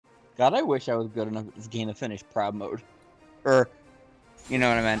God, I wish I was good enough at this game to finish Proud Mode. Or, you know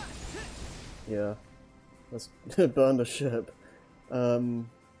what I meant. Yeah. Let's burn the ship. We're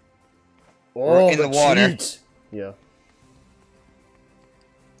Oh, in the water. cheat! Yeah.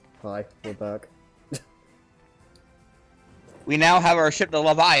 Hi, we're back. We now have our ship, the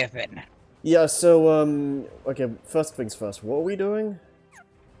Leviathan. Yeah, so, okay, first things first, what are we doing?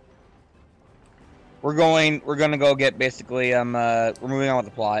 We're gonna go get basically, we're moving on with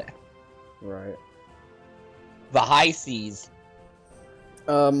the plot. Right. The high seas.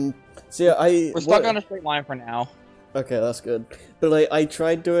 So yeah, We're stuck on a straight line for now. Okay, that's good. But, like, I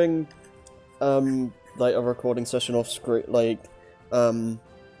tried doing, like, a recording session off screen, like, in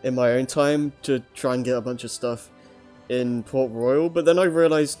my own time to try and get a bunch of stuff in Port Royal, but then I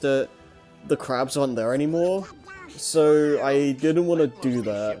realized that the crabs aren't there anymore, so I didn't want to do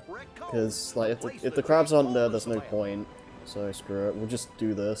that, because, like, if the crabs aren't there, there's no point, so screw it, we'll just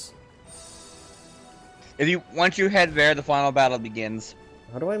do this. Once you head there, the final battle begins.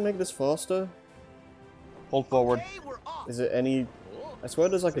 How do I make this faster? Hold forward. Is it any... I swear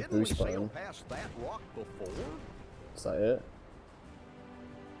there's like a boost button. Is that it?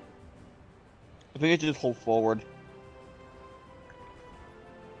 I think it's just hold forward.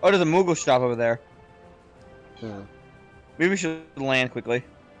 Oh, there's a Moogle shop over there. Hmm. Maybe we should land quickly.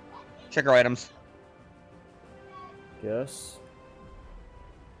 Check our items. Yes.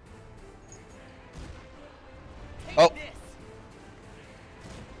 Oh.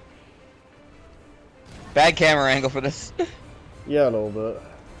 Bad camera angle for this. Yeah, a little bit.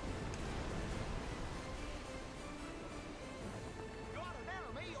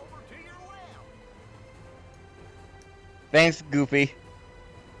 Thanks, Goofy.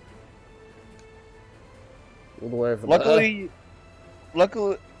 All the way over there.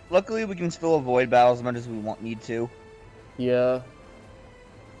 Luckily, we can still avoid battles as much as we need to. Yeah.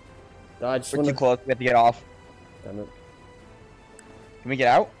 I just We're want too close. We have to get off. Damn it. Can we get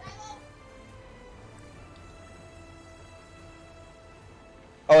out?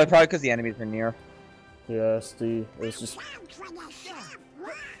 Oh, it's probably because the enemies are near. Yeah, it's just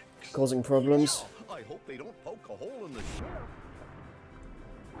causing problems. I hope they don't poke a hole in the ship.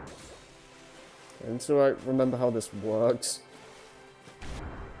 Until I remember how this works.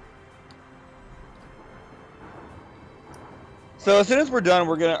 So as soon as we're done,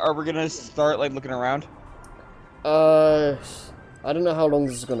 are we gonna start like looking around? I don't know how long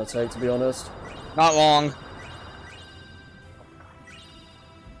this is gonna take, to be honest. Not long.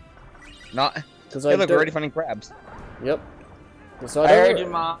 Not. Because Hey, look, we're already finding crabs. Yep. Because I heard you,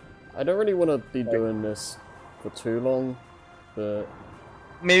 Mom. I don't really want to be doing this for too long, but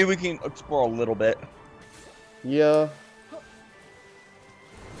Maybe we can explore a little bit. yeah. Oh,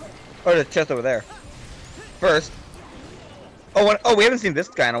 there's a chest over there. First. Oh, we haven't seen this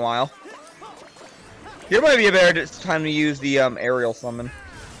guy in a while. Here might be a better time to use the aerial summon.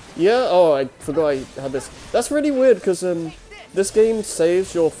 Yeah, oh, I forgot I had this. That's really weird, because this game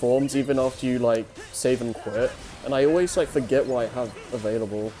saves your forms even after you, like, save and quit. And I always, like, forget what I have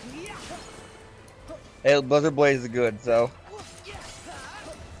available. Hey, Blizzard Blaze is good, so.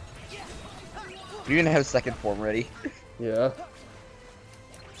 You're gonna have second form ready. Yeah.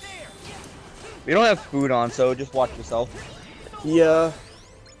 We don't have food on, so just watch yourself. Yeah.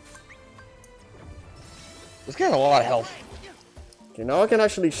 This guy has a lot of health. Okay, now I can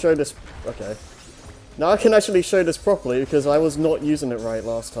actually show this... Okay. Now I can actually show this properly, because I was not using it right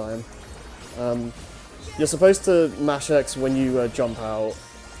last time. You're supposed to mash X when you jump out,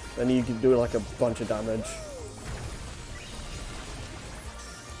 and you can do like a bunch of damage.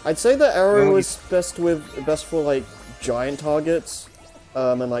 I'd say that arrow is best for like giant targets,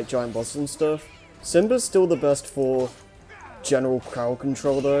 and like giant bosses and stuff. Simba's still the best for general crowd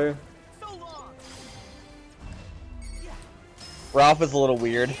control though. Ralph is a little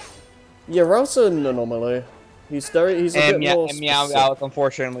weird. Yeah, Ralph's an anomaly. He's a bit more and Meow specific. Meow is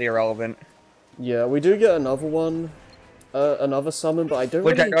unfortunately irrelevant. Yeah, we do get another one, another summon, but I don't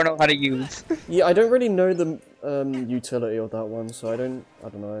Which really... I don't know how to use. Yeah, I don't really know the utility of that one, so I don't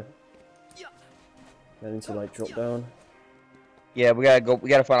know. I need to like drop down. Yeah, we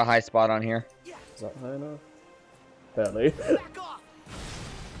gotta find a high spot on here. Is that high enough? Barely.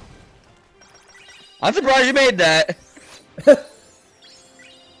 I'm surprised you made that.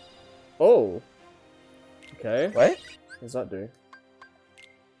 Oh. Okay. What? What does that do?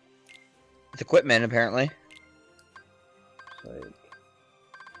 It's equipment, apparently. Like...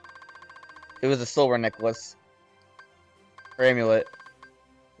 It was a silver necklace. Or amulet.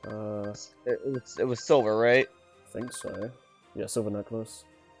 I It was silver, right? think so. Yeah, silver necklace.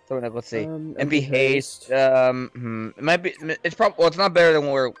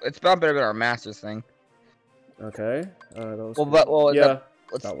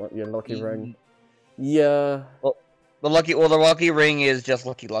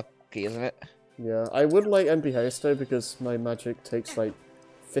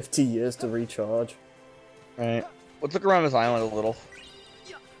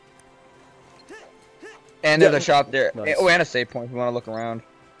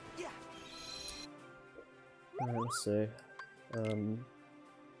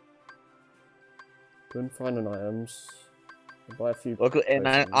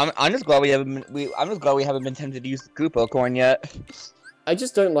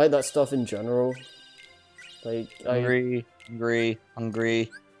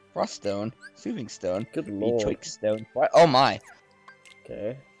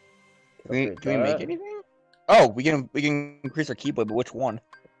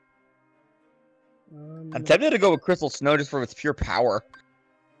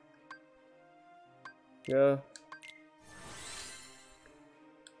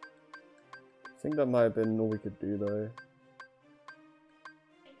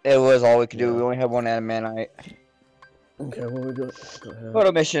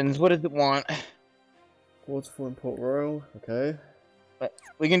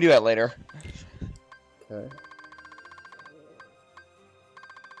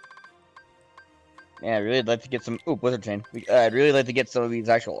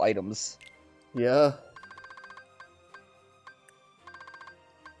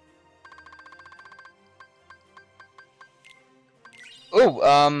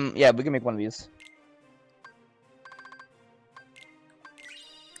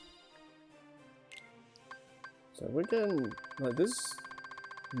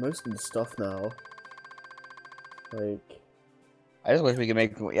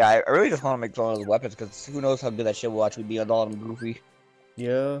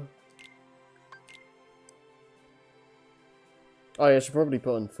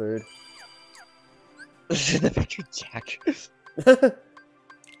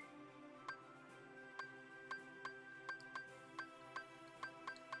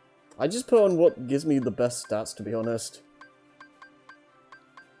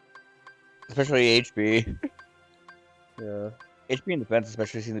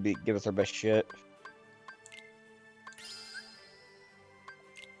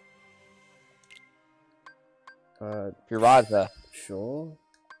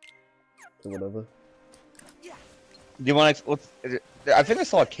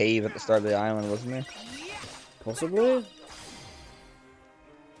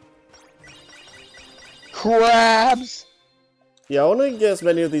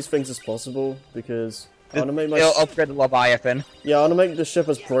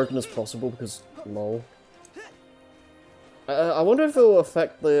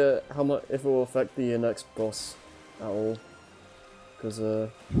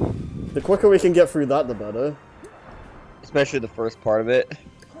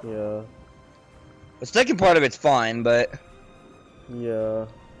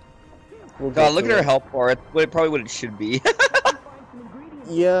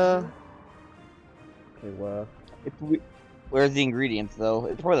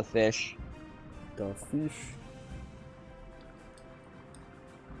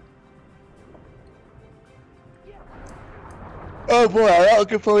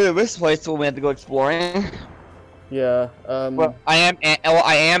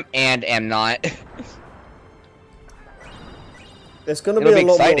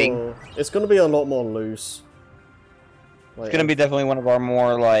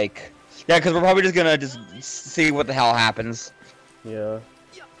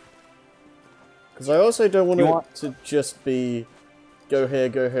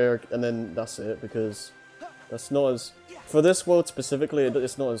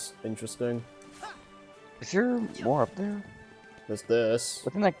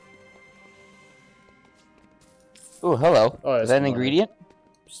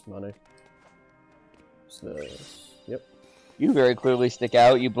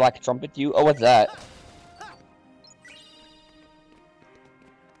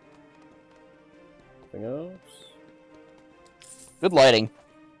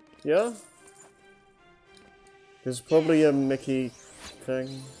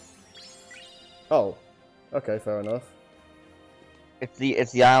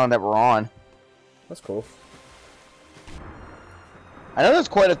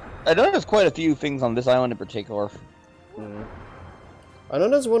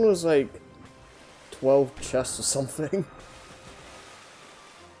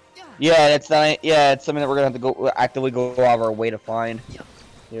 Yeah, it's not. Yeah, it's something that we're gonna have to go actively go out of our way to find.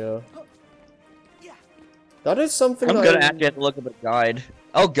 Yeah. That is something I'm that gonna actually have to look at the guide.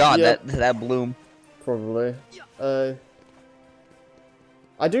 Oh god, Yeah. that bloom. Probably.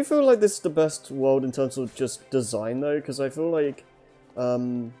 I do feel like this is the best world in terms of just design, though, because I feel like,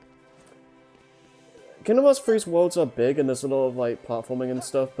 Kingdom Hearts 3's worlds are big and there's a lot of, like, platforming and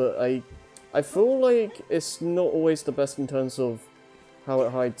stuff, but I feel like it's not always the best in terms of how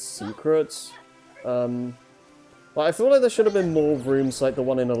it hides secrets. Like, I feel like there should have been more rooms like the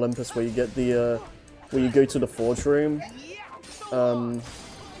one in Olympus where you get the, where you go to the Forge room. And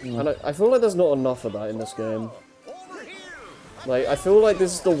I feel like there's not enough of that in this game. Like, I feel like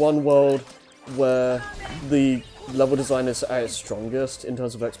this is the one world where the level design is at its strongest in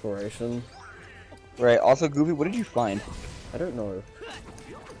terms of exploration. Right. Also, Goofy, what did you find? I don't know.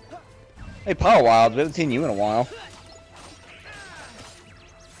 Hey, Power Wilds, we haven't seen you in a while.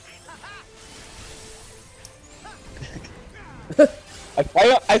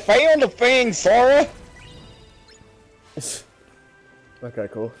 I found the thing, Sora. Okay,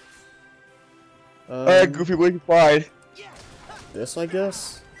 cool. Alright, Goofy, what did you find? This, I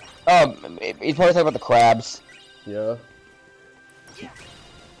guess? He's probably talking about the crabs. Yeah.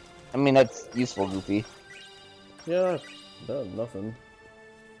 I mean, that's useful, Goofy. Yeah, no, nothing.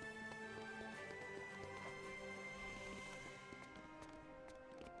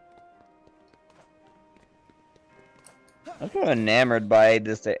 I'm kind of enamored by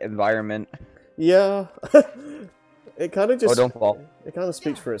this environment. Yeah. It kind of just... Oh, don't fall. It kind of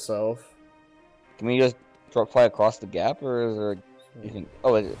speaks for itself. Can we just fly across the gap, or is there... You think...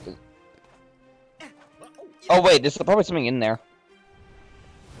 Oh, oh wait, there's probably something in there.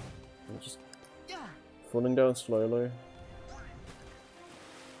 I'm just falling down slowly.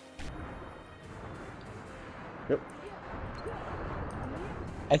 Yep.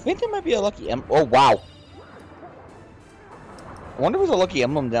 I think there might be a lucky oh, wow. I wonder if there's a lucky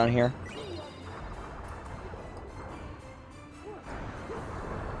emblem down here.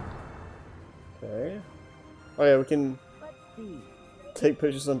 Okay. Oh yeah, we can take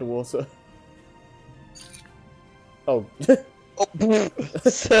pictures underwater. Oh. Oh.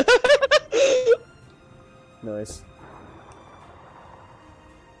 Nice.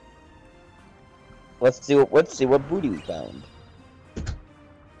 Let's see what booty we found.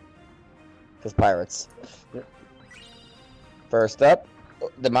 Cause pirates. Yep. First up,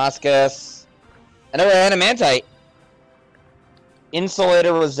 Damascus. Another adamantite.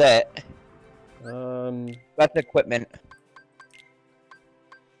 Insulator rosette. That's equipment.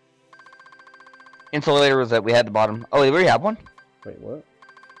 Insulator rosette. We had the bottom. Oh, we already have one. Wait, what?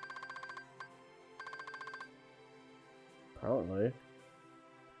 Apparently.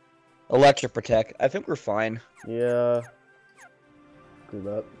 Electric protect. I think we're fine. Yeah. Do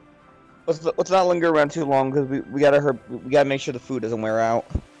that. Let's not linger around too long because we gotta make sure the food doesn't wear out.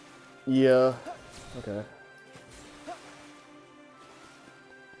 Yeah. Okay.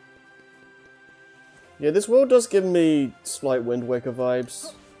 Yeah, this world does give me slight Wind Waker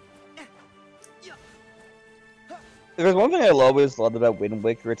vibes. There's one thing I always loved about Wind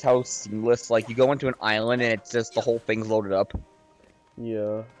Waker, it's how seamless, like, you go into an island and it's just the whole thing's loaded up.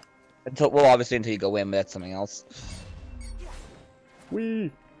 Yeah. Well, obviously until you go in, but that's something else.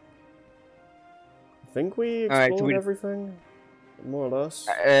 Whee! I think we Alright, explored everything? More or less.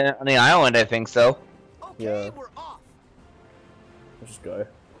 On the island, I think so. Yeah. Let's just go.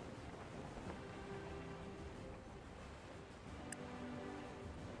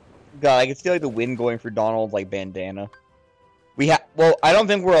 God, I can see like the wind going through Donald's like bandana. Well, I don't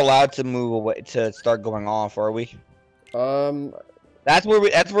think we're allowed to move away to start going off, are we? That's where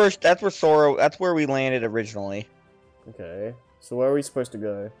we landed originally. Okay. So where are we supposed to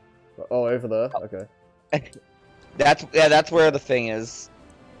go? Oh, over there? Okay. That's where the thing is.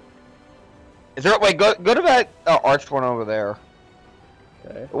 Is there wait, go to that arched one over there.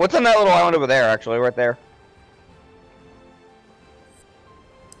 Okay. What's on that little island over there actually, right there?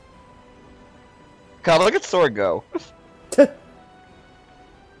 God, look at Sword go.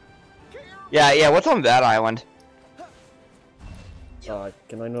 Yeah, what's on that island?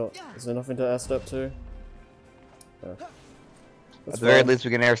 Can I not? Is there nothing to air step to? Oh. At the very least,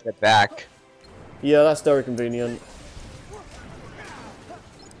 we can air step back. Yeah, that's very convenient.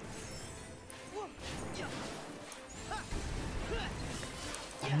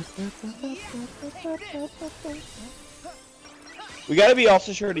 We gotta be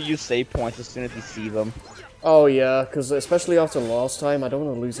also sure to use save points as soon as we see them. Oh yeah, because especially after last time, I don't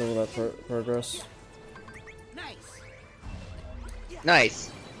want to lose all that progress. Nice.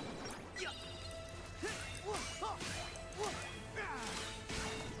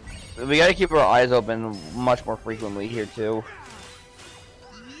 we gotta keep our eyes open much more frequently here too.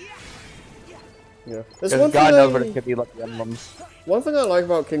 Yeah. Because God knows what it could be like the emblems. One thing I like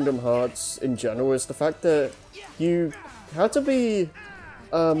about Kingdom Hearts in general is the fact that you have to be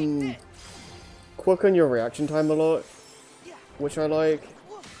quick on your reaction time a lot, which I like.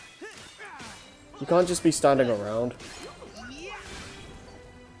 You can't just be standing around.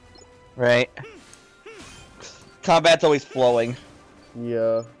 Right. Combat's always flowing.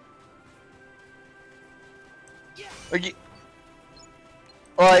 Yeah.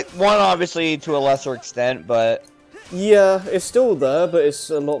 Like, one obviously to a lesser extent, but... Yeah, it's still there, but it's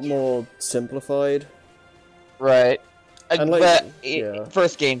a lot more simplified. Right. And like, but yeah.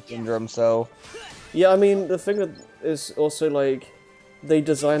 First game syndrome, so... Yeah, I mean, the thing is also, like, they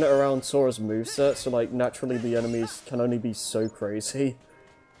design it around Sora's moveset, so, like, naturally the enemies can only be so crazy.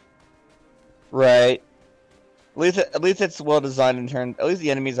 Right. At least it's well designed in terms... At least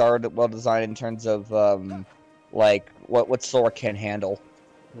the enemies are well designed in terms of, like, what Sora can handle.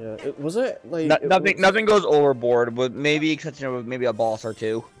 Yeah, was it, like... Nothing goes overboard, with maybe exception of maybe a boss or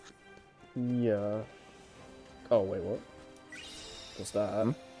two. Yeah. Oh, wait, what? What's that?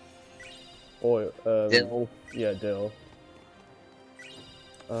 Hmm? Oh, Dill. Yeah, dill.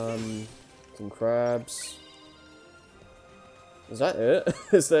 Some crabs. Is that it?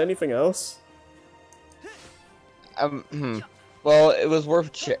 Is there anything else? Well, it was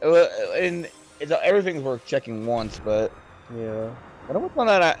worth everything's worth checking once, but Yeah. I wonder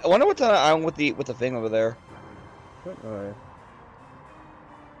what's on that island with the thing over there. I don't know.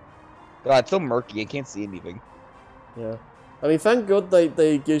 God, it's so murky. I can't see anything. Yeah. I mean, thank God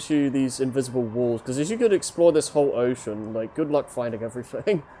they gives you these invisible walls, because if you could explore this whole ocean, like, good luck finding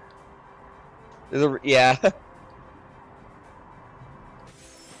everything. Yeah.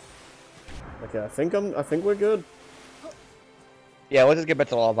 Okay, I think we're good. Yeah, let's just get back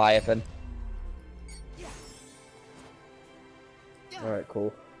to Leviathan. Alright,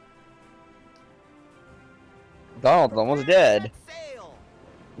 cool. Donald's almost dead.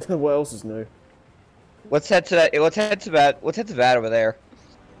 What else is new? Let's head to that. Let's head to that over there.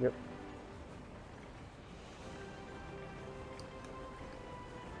 Yep.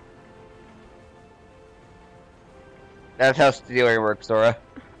 That's how stealing works, Sora.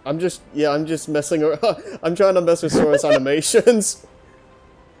 I'm just messing around. I'm trying to mess with Sora's animations.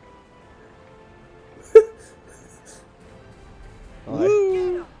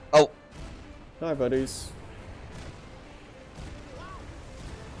 Woo! Oh, Hi, buddies.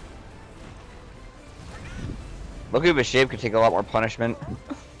 looking at his shape could take a lot more punishment.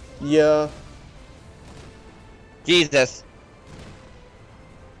 Yeah. Jesus.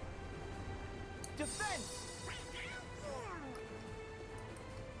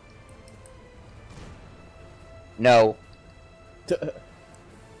 No.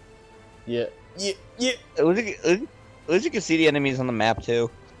 Yeah. Yeah. At least you can see the enemies on the map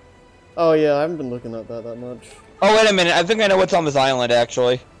too. Oh yeah, I haven't been looking at that much. Oh wait a minute, I think I know what's on this island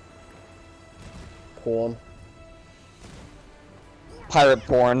actually. Porn. Pirate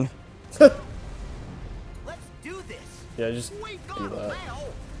porn. Let's do this. Yeah, just Wake do up that. now.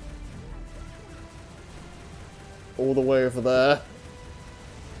 All the way over there.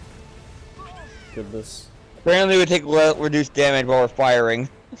 Goodness. Apparently we take reduced damage while we're firing.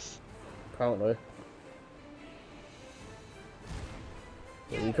 Apparently.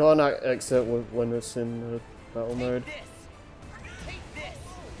 Yeah, you can't exit when it's in battle mode. Take this.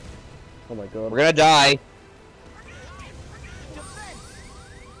 Oh my god. We're gonna die.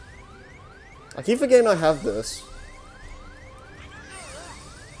 I keep forgetting I have this.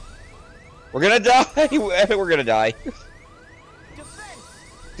 We're gonna die. I think we're gonna die.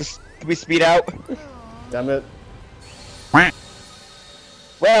 Just can we speed out? Damn it.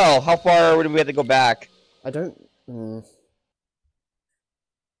 Well, how far do we have to go back? I don't...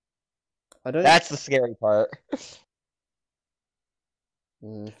 I don't... That's the scary part.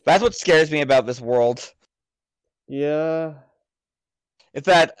 That's what scares me about this world. Yeah... Is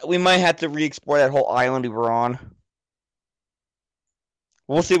that we might have to re-explore that whole island we were on.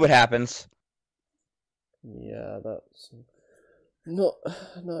 We'll see what happens. Yeah, that's... not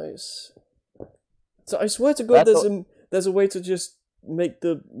nice. So I swear to God, there's a way to just make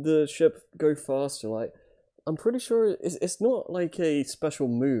the ship go faster. Like, I'm pretty sure it's not like a special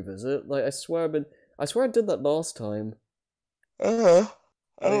move, is it? Like, I swear I did that last time. I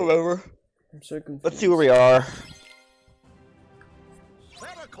don't remember. I'm so confused. Let's see where we are.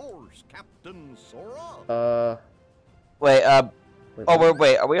 Set a course, Captain Sora. Wait,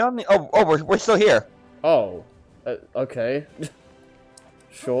 Wait, are we on the? We're still here. Oh, okay.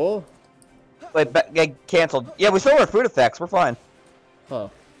 Sure. Wait, get canceled. Yeah, we still have our food effects. We're fine. Huh.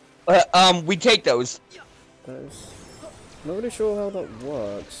 We take those. Those. Not really sure how that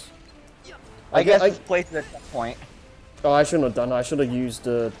works. I guess it's placed at that point. Oh, I shouldn't have done that. I should have used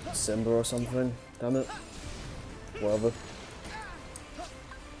Simba or something. Damn it. Whatever.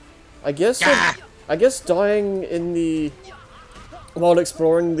 I guess dying in the while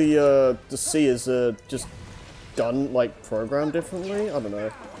exploring the sea is just done like programmed differently. I don't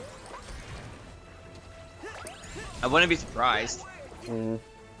know. I wouldn't be surprised. Mm.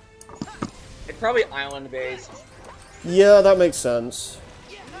 It's probably island based. Yeah, that makes sense.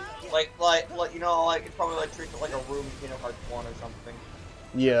 Like you know, like it's probably like treated like a room in Kingdom Hearts 1 or something.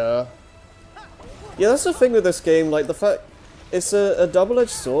 Yeah. Yeah, that's the thing with this game. Like the fact it's a double-edged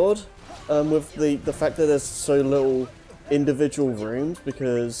sword, with the fact that there's so little individual rooms.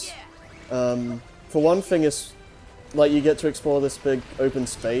 Because, for one thing, it's like you get to explore this big open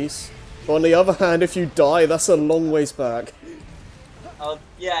space. But on the other hand, if you die, that's a long ways back.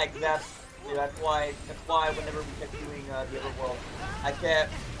 Yeah, exactly. Yeah, that's why whenever we kept doing the other world, I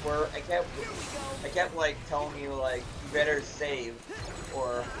kept like telling you like you better save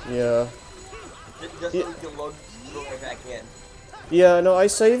or yeah. Just so we can load right back in. Yeah, no, I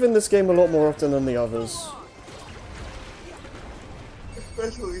save in this game a lot more often than the others.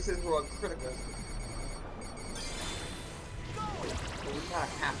 Especially since we're on critical. So we kinda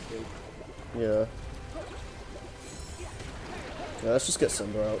have to. Yeah. Yeah, let's just get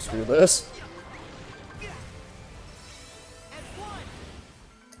Simba out, screw this.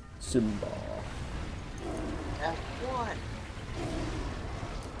 Simba. F1.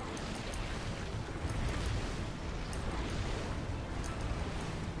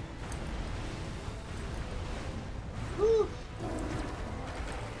 Woo.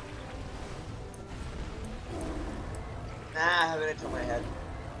 Nah, I have an itch on my head.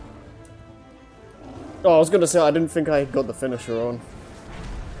 Oh, I was gonna say, I didn't think I got the finisher on.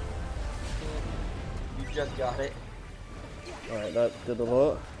 You just got it. Alright, that did a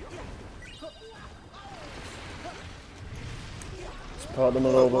lot. Let's part them a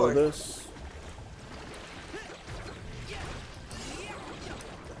little bit with this.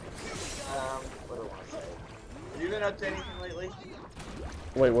 What do I want to say? Have you been up to anything lately?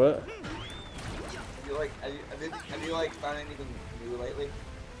 Wait, what? Have you like found anything new lately?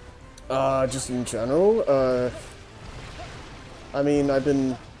 Just in general, I mean, I've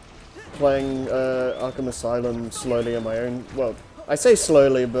been playing, Arkham Asylum slowly on my own. Well, I say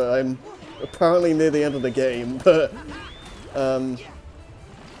slowly, but I'm apparently near the end of the game, but, been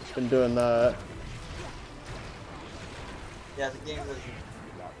doing that. Yeah, the game doesn't be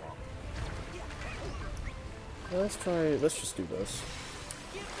that long. Let's just do this.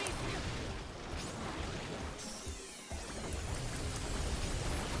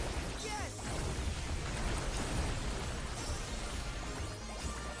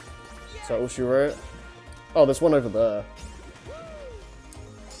 Is that all she wrote? Oh, there's one over there.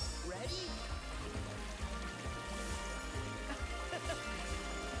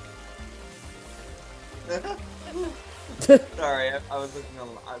 Sorry, I was looking on.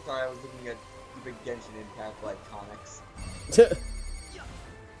 I'm sorry, I was looking at the Genshin Impact like comics.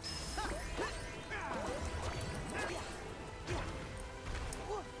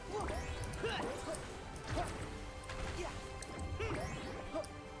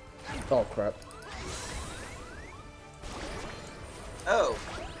 Oh crap. Oh.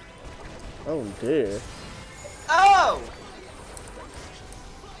 Oh dear. Oh!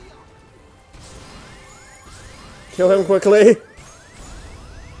 Kill him quickly!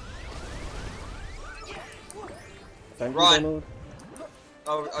 Thank you, Run. Donald.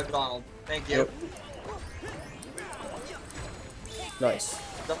 Oh, Donald. Thank you. Yep. Nice.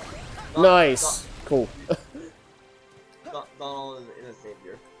 Nice! Cool. Donald is a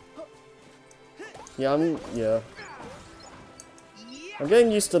savior. Yeah, I'm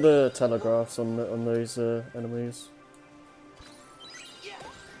getting used to the telegraphs on those enemies.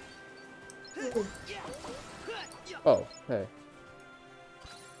 Oh, hey.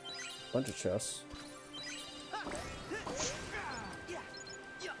 Bunch of chests.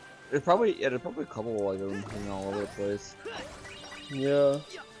 There's probably a couple like them all over the place. Yeah.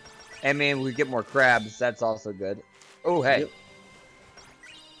 I mean, we get more crabs. That's also good. Oh, hey.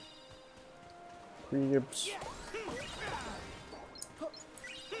 Yep. Crabs.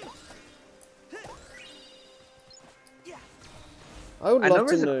 I would love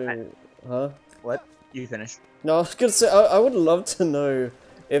to know. Huh? What? You finish. No, I was gonna say I would love to know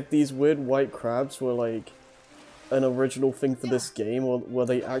if these weird white crabs were like an original thing for this game, or were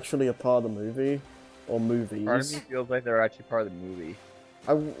they actually a part of the movie or movies? Part of me feels like they're actually part of the movie.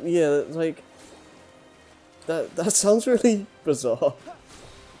 Yeah, like that sounds really bizarre.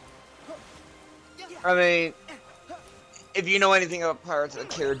 I mean, if you know anything about Pirates of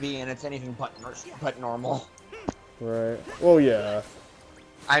the Caribbean, it's anything but normal. Right. Well, yeah.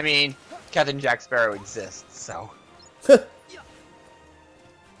 I mean, Captain Jack Sparrow exists, so.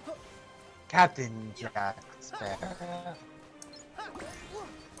 Captain Jack Sparrow.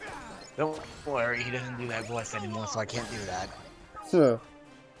 Don't worry, he doesn't do that voice anymore, so I can't do that. Huh.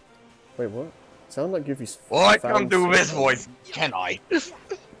 Wait, what? Sound like Goofy's. Well, I can't do this voice, can I?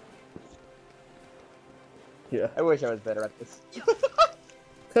 Yeah. I wish I was better at this.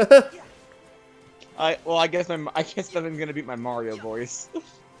 I guess nothing's gonna beat my Mario voice.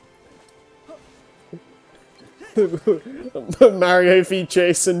 Mario v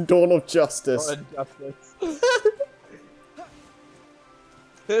Jason, Dawn of Justice. Dawn of Justice.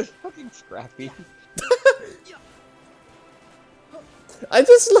 It's fucking scrappy. I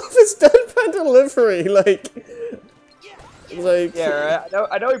just love his deadpan delivery, like. Yeah, right?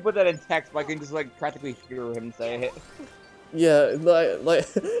 I know he put that in text, but I can just like practically hear him say it. Yeah, like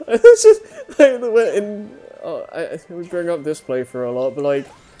it's just like we bring up this playthrough a lot, but like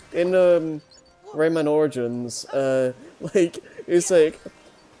in Rayman Origins, like it's like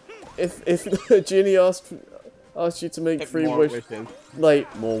if Genie asked you to make 3 wishes,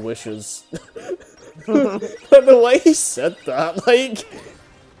 like more wishes. But the way he said that, like.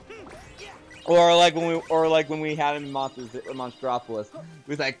 Or like when we had him in Monstropolis, he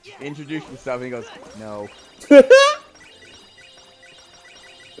was like, introduce yourself, and he goes, no.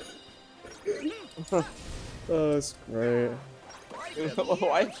 Oh, that's great.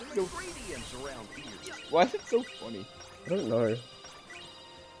 Why is it so funny? I don't know.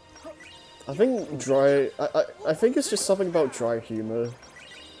 I think I think it's just something about dry humor.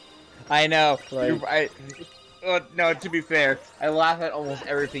 I know. Like, no, to be fair, I laugh at almost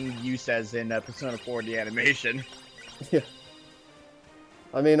everything you says in Persona 4 the animation. Yeah.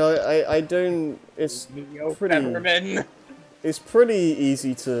 I mean, I don't. It's pretty. It's pretty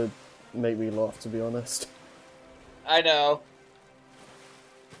easy to make me laugh, to be honest. I know.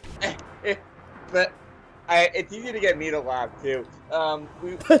 But it's easy to get me to laugh too.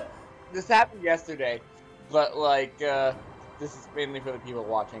 This happened yesterday, but like this is mainly for the people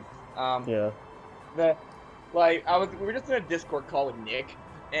watching. Yeah. We were just in a Discord call with Nick,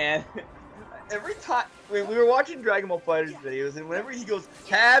 and every time we were watching Dragon Ball FighterZ videos, and whenever he goes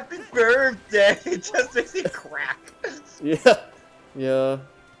 "Happy Birthday," it just makes me crack. Yeah. Yeah.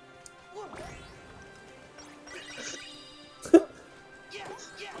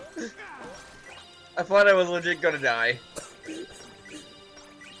 I thought I was legit gonna die.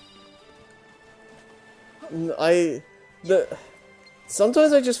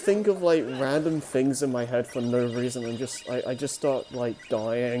 Sometimes I just think of like random things in my head for no reason, and I just start like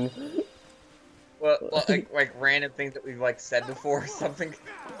dying. Well, like random things that we've like said before or something.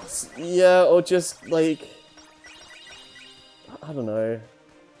 Yeah, or just like I don't know.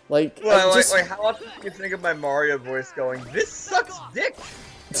 Like, well, like how often do you think of my Mario voice going, "This sucks dick"?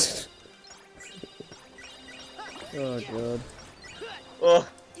 Oh god. Oh.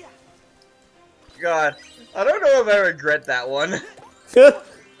 God, I don't know if I regret that one.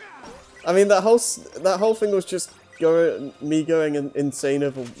 I mean, that whole thing was just me going insane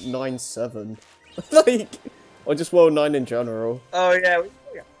over 9-7, like, or just World 9 in general. Oh yeah, we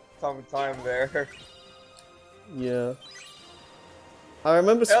got some time there. Yeah. I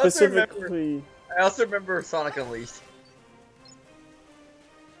remember specifically. I also remember Sonic Unleashed.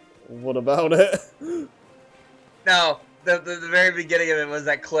 What about it? No, the very beginning of it was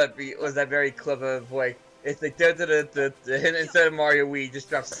that clip. Was that very clip of like it's like instead of Mario Wii, just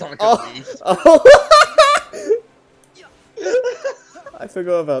drops Sonic Unleashed. Oh. I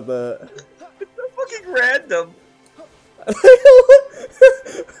forgot about that. It's so fucking random.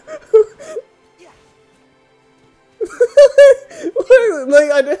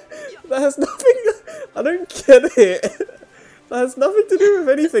 Like that has nothing. I don't get it. That has nothing to do with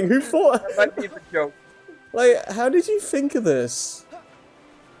anything. Who thought? That might be the joke. Like, how did you think of this?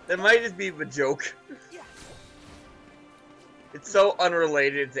 That might just be the joke. It's so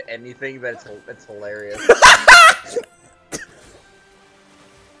unrelated to anything that it's hilarious.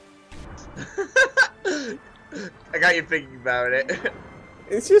 I got you thinking about it.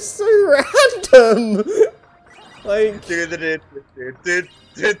 It's just so random. Like,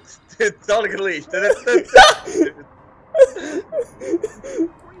 Sonic Unleashed.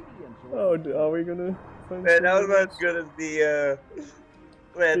 Oh, are we gonna? Man, that was not as good as the.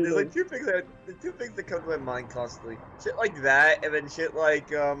 Man, there's like two things that come to my mind constantly. Shit like that, and then shit like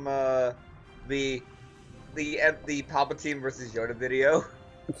the Palpatine versus Yoda video.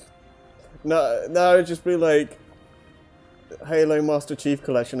 No, it'd just be like, Halo Master Chief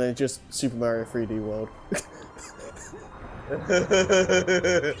Collection and it's just Super Mario 3D World.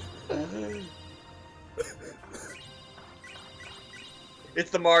 It's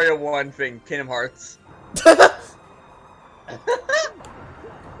the Mario 1 thing, Kingdom Hearts.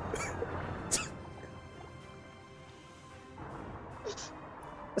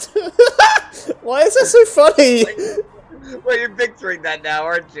 Why is that so funny? Well, you're picturing that now,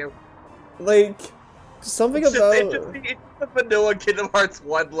 aren't you? Like, something It's about... just the vanilla Kingdom Hearts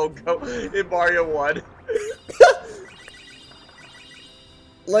 1 logo in Mario 1.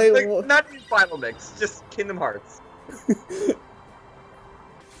 like not in Final Mix, just Kingdom Hearts.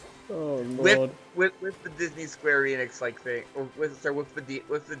 Oh lord. With the Disney Square Enix like thing, or with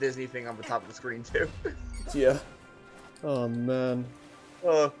the Disney thing on the top of the screen too. Yeah. Oh man.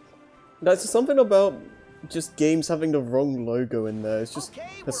 Uh, That's something about just games having the wrong logo in there. It's just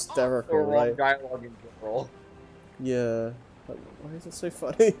hysterical, or wrong right? dialogue in general. Yeah. Like, why is it so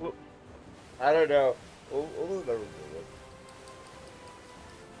funny? I don't know. We'll never do it.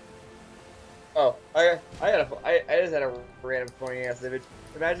 Oh, I just had a random funny ass image.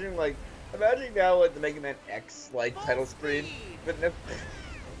 Imagine now like the Mega Man X like title screen, but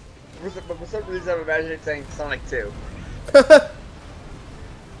for some reason I'm imagining it saying Sonic 2.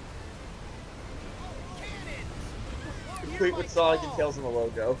 Complete with Sonic and Tails in the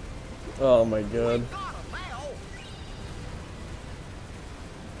logo. Oh my god.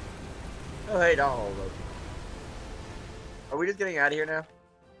 Oh hey, don't hold up. Are we just getting out of here now?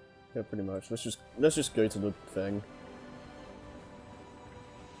 Yeah, pretty much. Let's just go to the thing.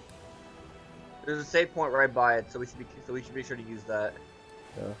 There's a save point right by it, so we should be sure to use that.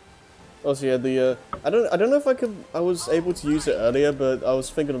 Yeah. Also, yeah, the I don't know if I was able to use it earlier, but I was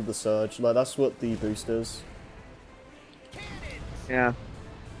thinking of the surge. Like that's what the boost is. Yeah.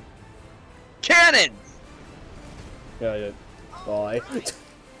 Cannons! Yeah, yeah. Bye.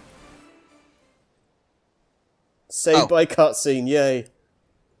 Saved by cutscene, yay.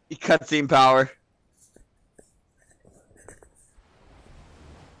 Cutscene power.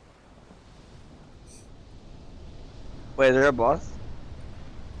 Wait, is there a boss?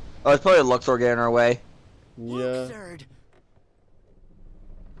 Oh, it's probably a Luxor getting in our way. Yeah.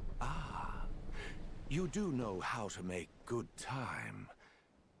 Ah, you do know how to make good time.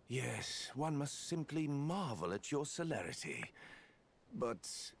 Yes, one must simply marvel at your celerity. But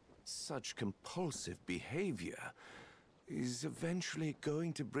such compulsive behavior is eventually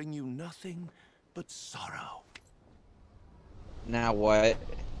going to bring you nothing but sorrow. Now what?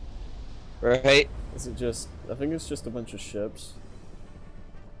 Right? Is it just... I think it's just a bunch of ships.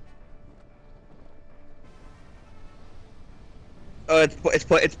 Oh, it's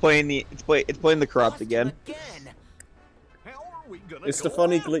playing the corrupt again. How are we gonna It's the go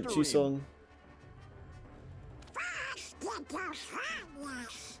funny after glitchy him? song.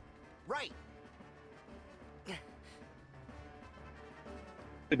 Right.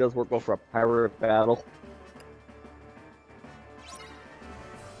 It does work well for a pirate battle.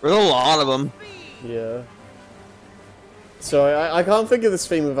 There's a lot of them. Yeah. Sorry, I can't think of this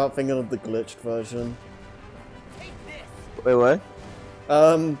theme without thinking of the glitched version. Wait, what?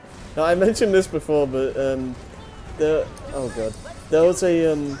 Now I mentioned this before, but, oh god. There was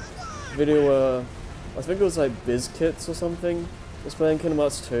a, video where, I think it was like BizKits or something, was playing Kingdom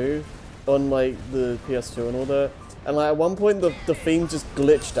Hearts 2 on, like, the PS2 and all that. And, like, at one point the theme just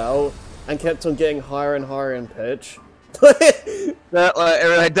glitched out and kept on getting higher and higher in pitch. It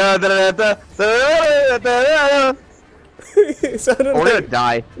sounded We're like, gonna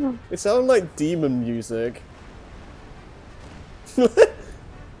die. it sounded like demon music. I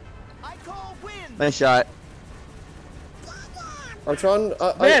call win. Nice shot. I'm trying.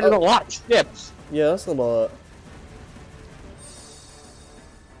 Man, there's a lot of ships. Yeah, that's a lot.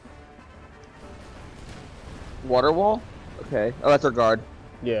 Water wall? Okay. Oh, that's our guard.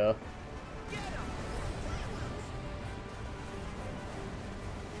 Yeah.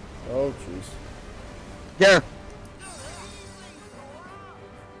 Oh, jeez. Here.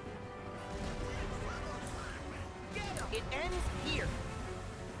 It ends here.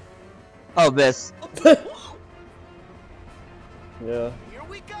 Oh, this. Yeah. Here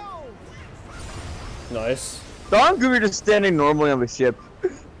we go. Nice. Don Gooby just standing normally on the ship.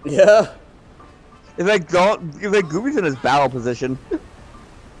 Yeah. It's like Gooby's in his battle position. Oh,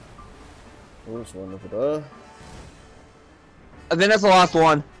 there's one over there. I think that's the last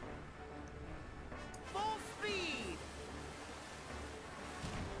one. Full speed.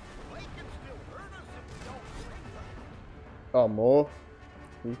 They can still hurt us if we don't save them. Oh, more?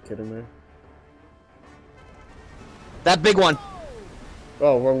 Are you kidding me? That big one.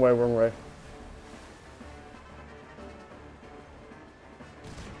 Oh, wrong way, wrong way.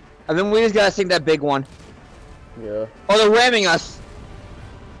 I mean, we just gotta sink that big one. Yeah. Oh, they're ramming us.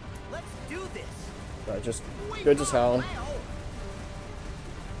 Let's do this. Right, just go to town.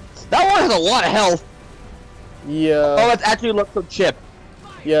 That one has a lot of health. Yeah. Oh, it actually looks so chip.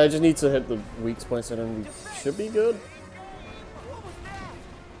 Yeah, I just need to hit the weak points and then we should be good.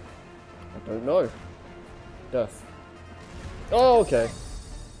 I don't know. Death. Oh, okay.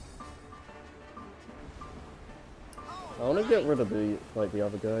 I want to get rid of the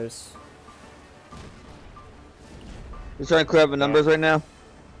other guys. We're trying to clear up the numbers right now.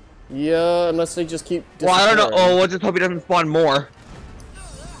 Yeah, unless they just keep. Well, I don't know. Oh, we'll just hope he doesn't spawn more.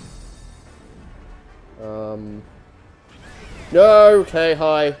 No. Okay.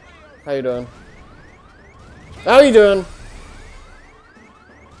 Hi. How you doing? How you doing?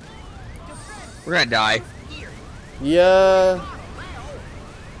 We're gonna die. Yeah.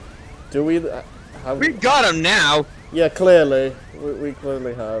 Do we? Have We got him now. Yeah, clearly. We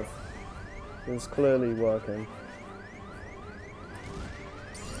clearly have. It's clearly working.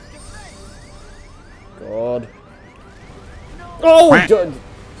 God. Oh, done.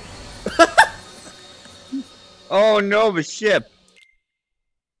 Oh no, the ship.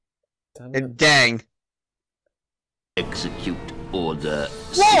 Damn it. And dang. Execute Order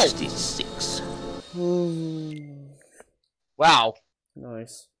Whoa! 66. Wow.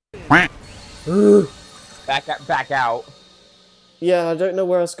 Nice. Back out. Yeah, I don't know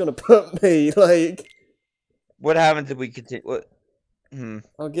where it's gonna put me. Like, What happens if we continue? What?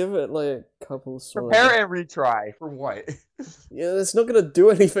 I'll give it like a couple sort of. Prepare and retry for what? Yeah, it's not gonna do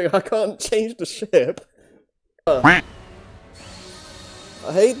anything. I can't change the ship. I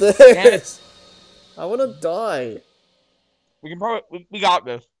hate this. I wanna die. We can probably we got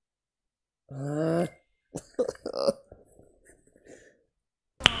this.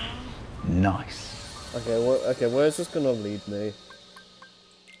 Nice. Okay, where's this gonna lead me?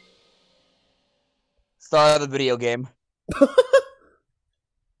 Start of the video game.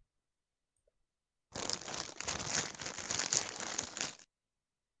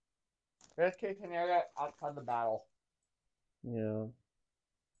 Best case scenario outside the battle. Yeah.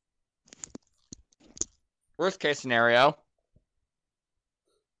 Worst case scenario.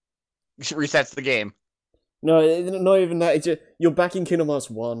 Resets the game. No, not even that. It's just, you're back in Kingdom Hearts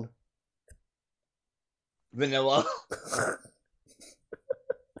 1. Vanilla.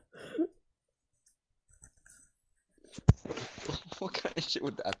 What kind of shit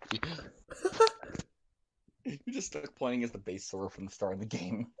would that be? You're just stuck playing as the base sword from the start of the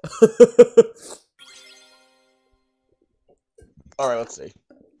game. Alright, let's see.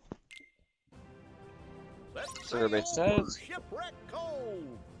 Survey says. Shipwreck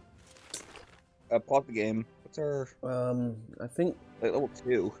Cove. Pause the game. What's our I think. like level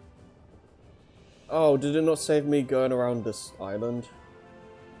 2? Oh, did it not save me going around this island?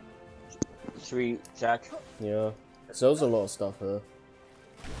 Should we check? Yeah. Because there was a lot of stuff here.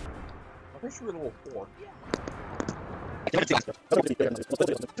 I'm pretty sure we're level 4.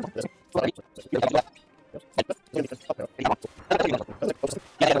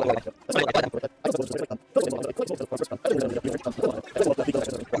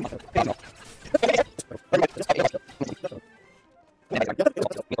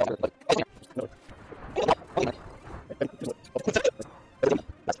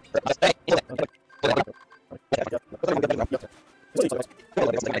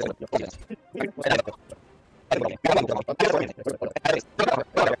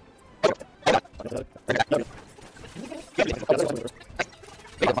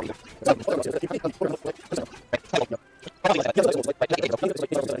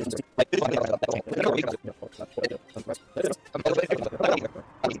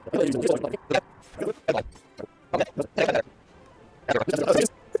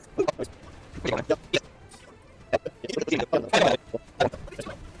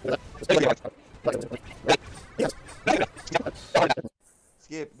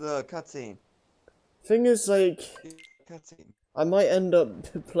 Skip the cutscene. Thing is, like, Cutscene. I might end up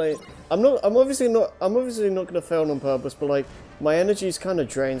playing. I'm obviously not gonna fail on purpose, but like, my energy's kind of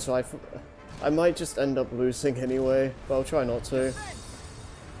drained, so I might just end up losing anyway. But I'll try not to.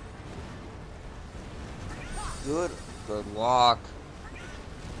 Good luck.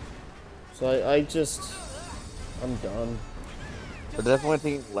 So I'm done. We're definitely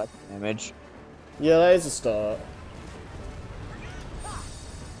taking less damage. Yeah, that is a start.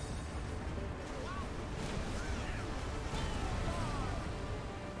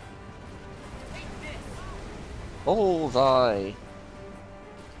 Bullseye.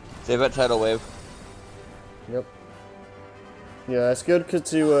 Save that tidal wave. Yep. Yeah, it's good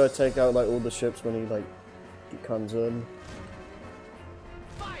to take out like all the ships when he like comes in.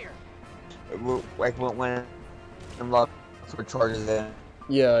 Fire. Like when unlock for charges in,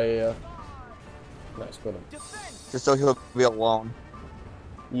 Yeah. Nice, got him. just so he'll be alone.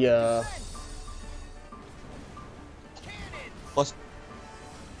 Yeah. Plus,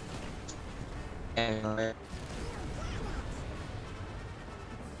 and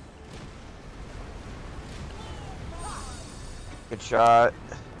good shot.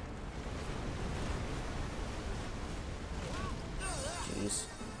 Jeez.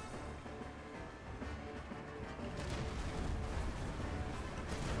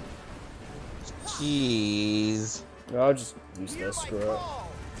 Jeez. I'll just use this, screw it.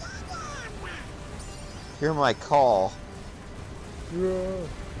 Hear my call. Yeah.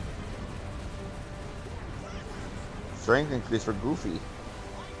 Strength increase for Goofy.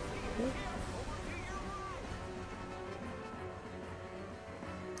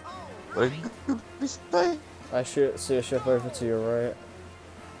 What did Goofy say? I should see a ship over to your right.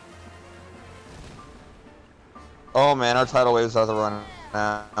 Oh man, our tidal waves have to run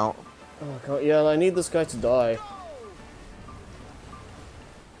now. Oh god, yeah, I need this guy to die.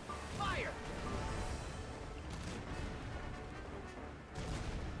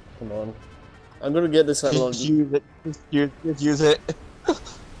 Come on. I'm gonna get this headlock. Just use it. Just use it.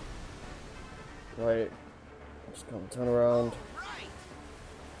 Right. Just come turn around.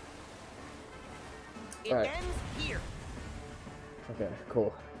 It Right. ends here. Okay,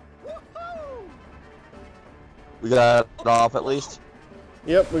 cool. We got it off at least.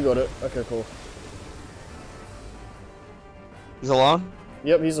 Yep, we got it. Okay, cool. He's alone?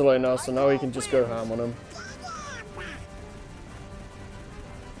 Yep, he's alone now, so now we can just go ham on him.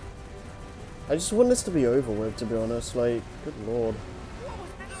 I just want this to be over with, to be honest. Like, good lord.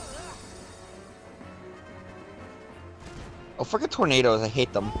 Oh, freaking tornadoes! I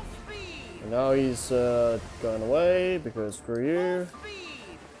hate them. And now he's going away because screw you.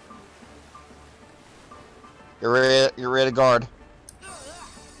 You're ready to guard.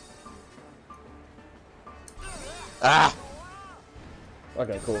 Ah!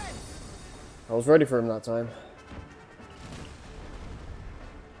 Okay, cool. I was ready for him that time.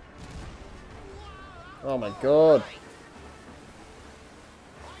 Oh my god.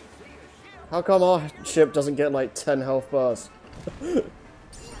 How come our ship doesn't get like 10 health bars?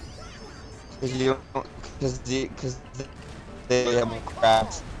 Because they have more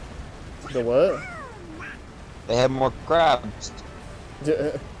crabs. The what? They have more crabs.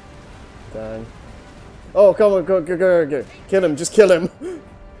 Dang. Oh, come on, go. Kill him, just kill him.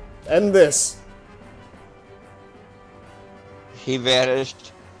 End this. He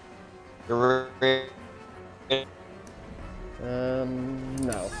vanished. You're ready.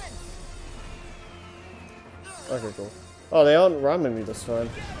 No. Okay, cool. Oh, they aren't ramming me this time.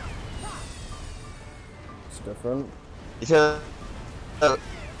 It's different. You said Oh.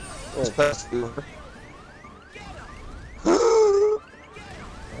 supposed to.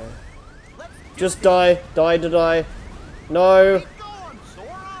 Just die. Die. No.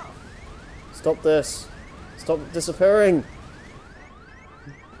 Stop this. Stop disappearing.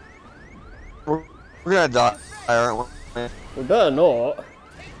 We're gonna die, aren't we? We better not.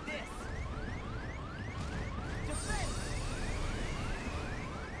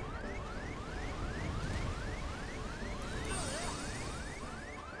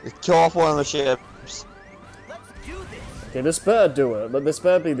 Kill off one of the ships. Let's do this. Okay, this better do it, but this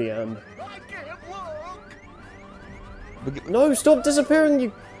better be the end. I can't look. No, stop disappearing,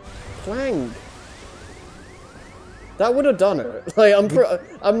 you clang. That would have done it. Like,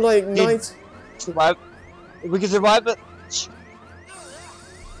 I'm like, nice. Survive. We can survive it.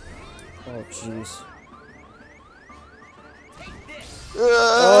 Oh, jeez.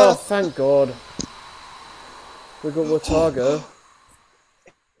 Oh, Oh, thank God. We got Wataga.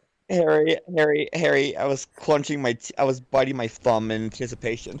 Harry, I was clenching I was biting my thumb in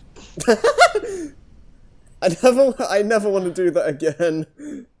anticipation. I never want to do that again.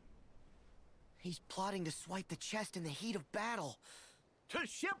 He's plotting to swipe the chest in the heat of battle. To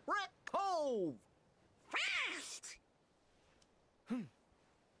Shipwreck Cove! Fast!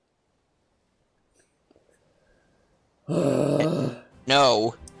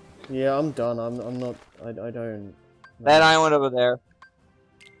 No. Yeah, I'm done. I'm not. I don't. That island over there.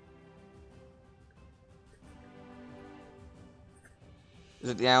 Is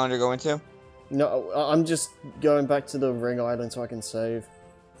it the island you're going to? No, I'm just going back to the ring island so I can save.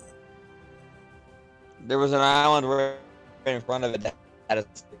 There was an island right in front of it at a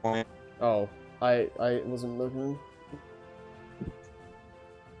point. Oh, I wasn't looking.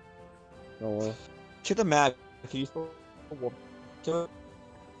 Oh well. Check the map. Can you still walk to it?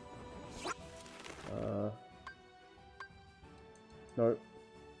 Nope.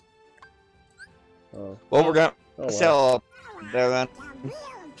 Oh. Well, we're gonna Oh, well. sail up there then.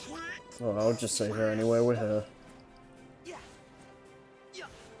 Oh, I'll just save her anyway, we're here.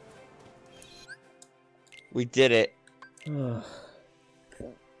 We did it.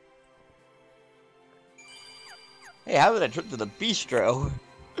 Hey, how about a trip to the bistro?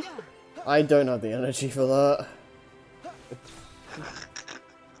 I don't have the energy for that.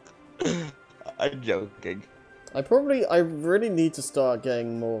 I'm joking. I really need to start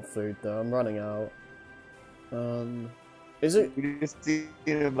getting more food though, I'm running out. Is it? We just see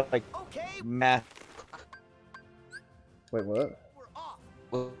like math. Wait, what?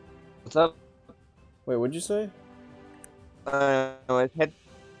 What's up? Wait, what'd you say? It's head.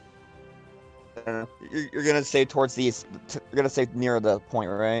 You're gonna say towards the east. You're gonna say near the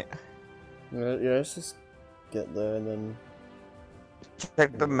point, right? Yeah, let's just get there and then...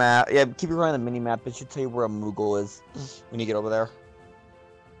 Check the map. Yeah, keep your eye on the mini map. It should tell you where a Moogle is when you get over there.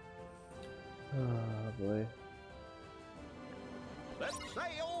 Oh boy. Let's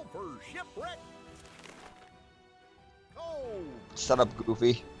sail for shipwreck. Oh. Shut up,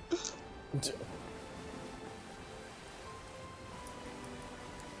 Goofy.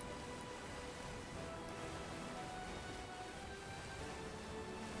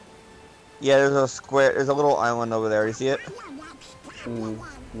 Yeah, there's a square. There's a little island over there. You see it?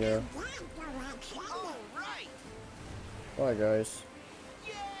 Yeah. Bye, guys.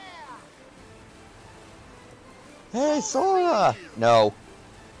 Hey, Sora! No.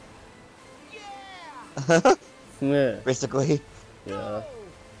 Yeah. Basically. Yeah.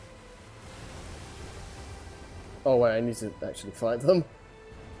 Oh wait, I need to actually fight them.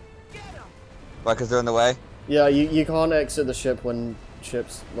 Why? Because they're in the way? Yeah, you can't exit the ship when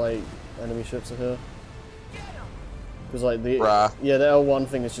ships, like, enemy ships are here. Because, like, the... Bruh. Yeah, the L1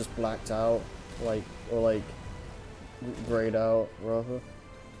 thing is just blacked out. Like, or, like, grayed out, rather.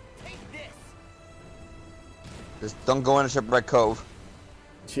 Just don't go into Shipwreck Cove.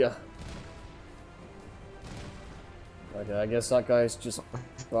 Yeah. Okay, I guess that guy's just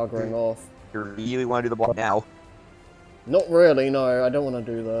buggering off. You really want to do the block now? Not really, no, I don't want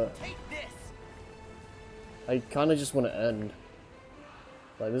to do that. I kind of just want to end.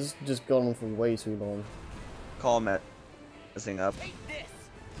 Like, this has just gone on for way too long. Call him at this thing up.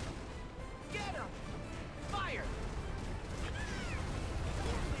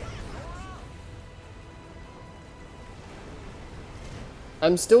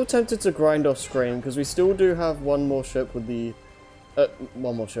 I'm still tempted to grind off Scream, because we still do have one more ship with the...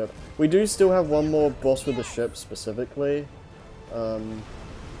 one more ship. We do still have one more boss with the ship, specifically. And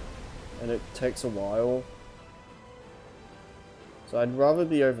it takes a while. So I'd rather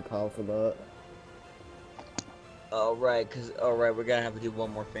be overpowered for that. Alright, we're gonna have to do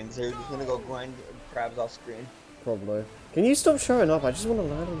one more thing. So you're just gonna go grind crabs off screen. Probably. Can you stop showing up? I just want to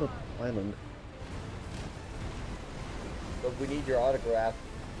land on the island. But we need your autograph.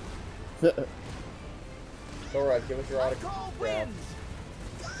 Sora, give us your autograph.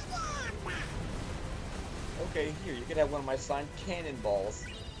 Okay, here, you can have one of my signed cannonballs.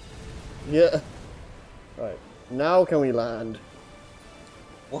 Yeah. Right. Now can we land?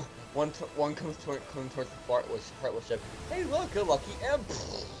 One comes towards the heartless ship. Hey, look, a lucky imp!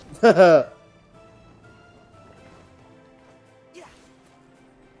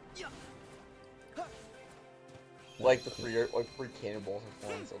 Like the three cannonballs are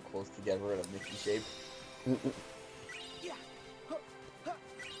formed so close together in a Mickey shape. It's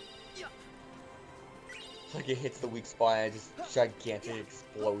like it hits the weak spot and just gigantic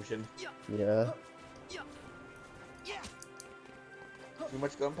explosion. Yeah. Too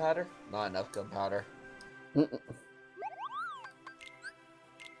much gunpowder? Not enough gunpowder. You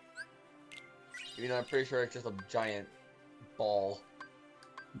know, I'm pretty sure it's just a giant ball.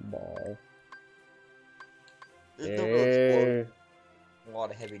 Ball. There's no real explosion. A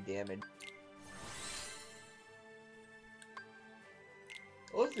lot of heavy damage.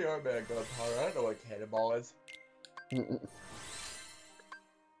 What's the arm man gunpowder? I don't know what cannonball is.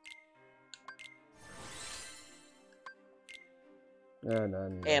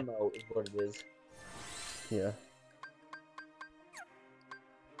 No. Ammo is what it is. Yeah.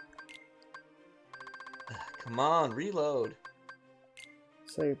 Come on, reload.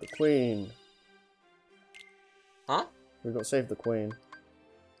 Save the queen. Huh? We got save the queen.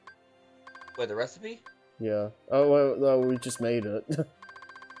 Wait, the recipe? Yeah. Oh well, no, we just made it.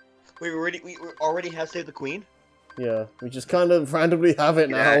 Wait, we already have saved the queen? Yeah, we just kind of randomly have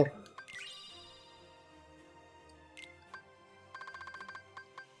it now. Yeah.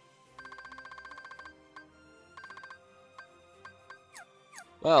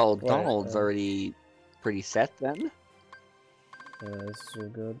 Well, Wait, Donald's already pretty set then. Yeah, this is all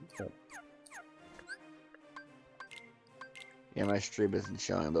good. Yep. Yeah, my stream isn't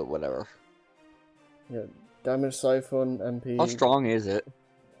showing, but whatever. Yeah, damage siphon MP. How strong is it?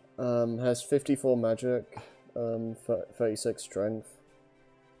 Has 54 magic, 36 strength.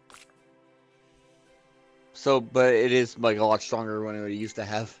 So, but it is like a lot stronger than it used to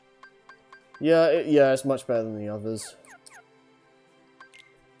have. Yeah, it's much better than the others.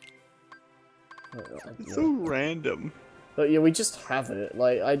 It's so random. But yeah, we just have it.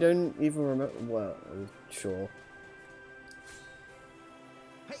 Like, I don't even remember. Well, sure.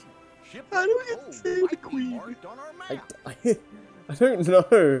 Hey, shipwreck How do we get cove to save the might be queen? marked on our I, map. I don't know.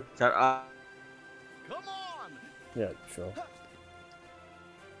 So, Come on. Yeah, sure.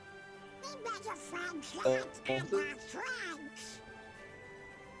 We better find shots and our friends.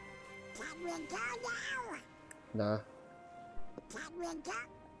 Can we go now? Nah. Can we go?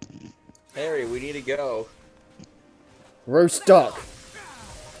 Harry, we need to go. Roast duck!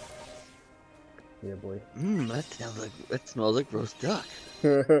 Yeah, boy. That smells like roast duck.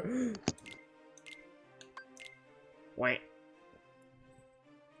 Wait.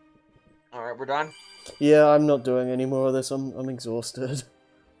 Alright, we're done? Yeah, I'm not doing any more of this. I'm exhausted.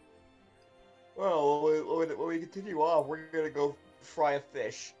 Well, when we continue off, we're gonna go fry a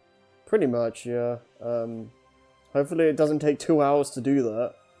fish. Pretty much, yeah. Hopefully it doesn't take 2 hours to do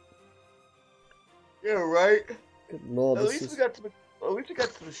that. Yeah, right? Good lord, At this least is... we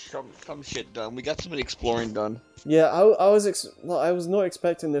got some shit done. We got some exploring done. Yeah, I was not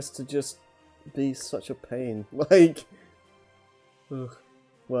expecting this to just be such a pain. Like... Ugh.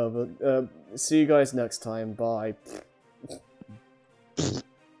 Well, but, see you guys next time. Bye.